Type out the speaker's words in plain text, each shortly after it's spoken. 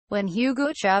When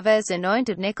Hugo Chavez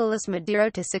anointed Nicolas Maduro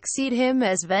to succeed him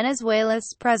as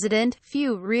Venezuela's president,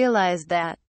 few realized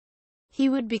that he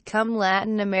would become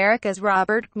Latin America's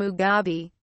Robert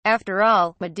Mugabe. After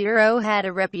all, Maduro had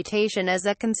a reputation as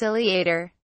a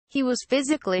conciliator. He was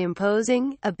physically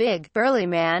imposing, a big, burly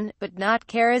man, but not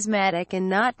charismatic and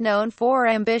not known for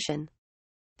ambition.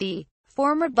 The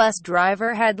former bus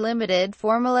driver had limited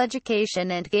formal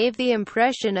education and gave the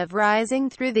impression of rising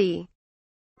through the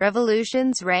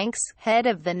revolution's ranks, head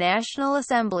of the National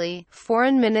Assembly,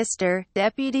 foreign minister,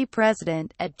 deputy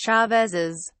president, at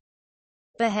Chavez's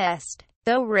behest.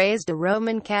 Though raised a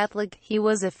Roman Catholic, he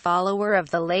was a follower of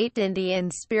the late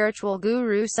Indian spiritual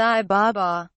guru Sai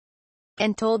Baba,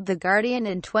 and told The Guardian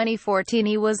in 2014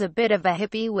 he was a bit of a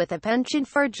hippie with a penchant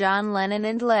for John Lennon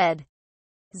and Led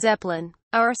Zeppelin.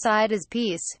 "Our side is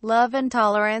peace, love and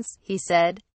tolerance," he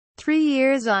said. 3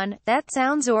 years on, that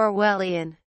sounds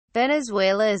Orwellian.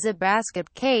 Venezuela is a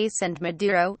basket case and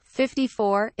Maduro,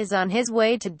 54, is on his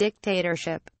way to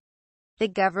dictatorship. The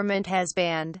government has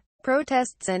banned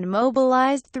protests and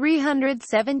mobilized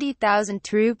 370,000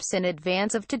 troops in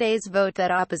advance of today's vote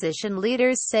that opposition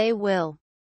leaders say will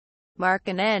mark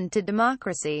an end to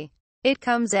democracy. It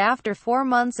comes after 4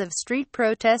 months of street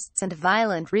protests and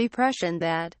violent repression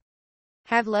that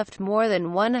have left more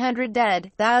than 100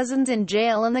 dead, thousands in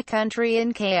jail and the country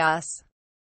in chaos.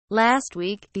 Last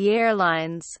week, the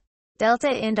airlines Delta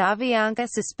and Avianca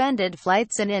suspended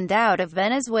flights in and out of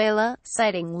Venezuela,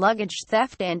 citing luggage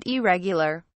theft and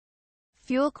irregular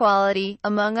fuel quality,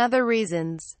 among other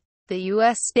reasons. The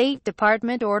U.S. State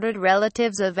Department ordered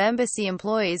relatives of embassy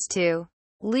employees to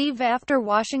leave after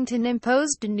Washington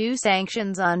imposed new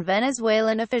sanctions on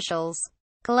Venezuelan officials.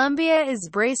 Colombia is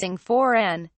bracing for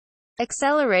an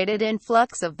accelerated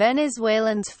influx of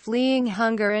Venezuelans fleeing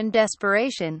hunger and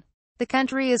desperation. The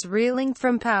country is reeling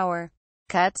from power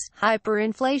cuts,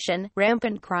 hyperinflation,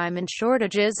 rampant crime and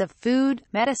shortages of food,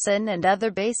 medicine and other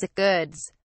basic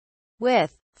goods.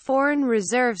 With foreign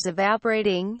reserves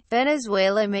evaporating,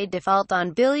 Venezuela may default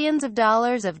on billions of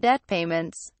dollars of debt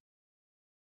payments.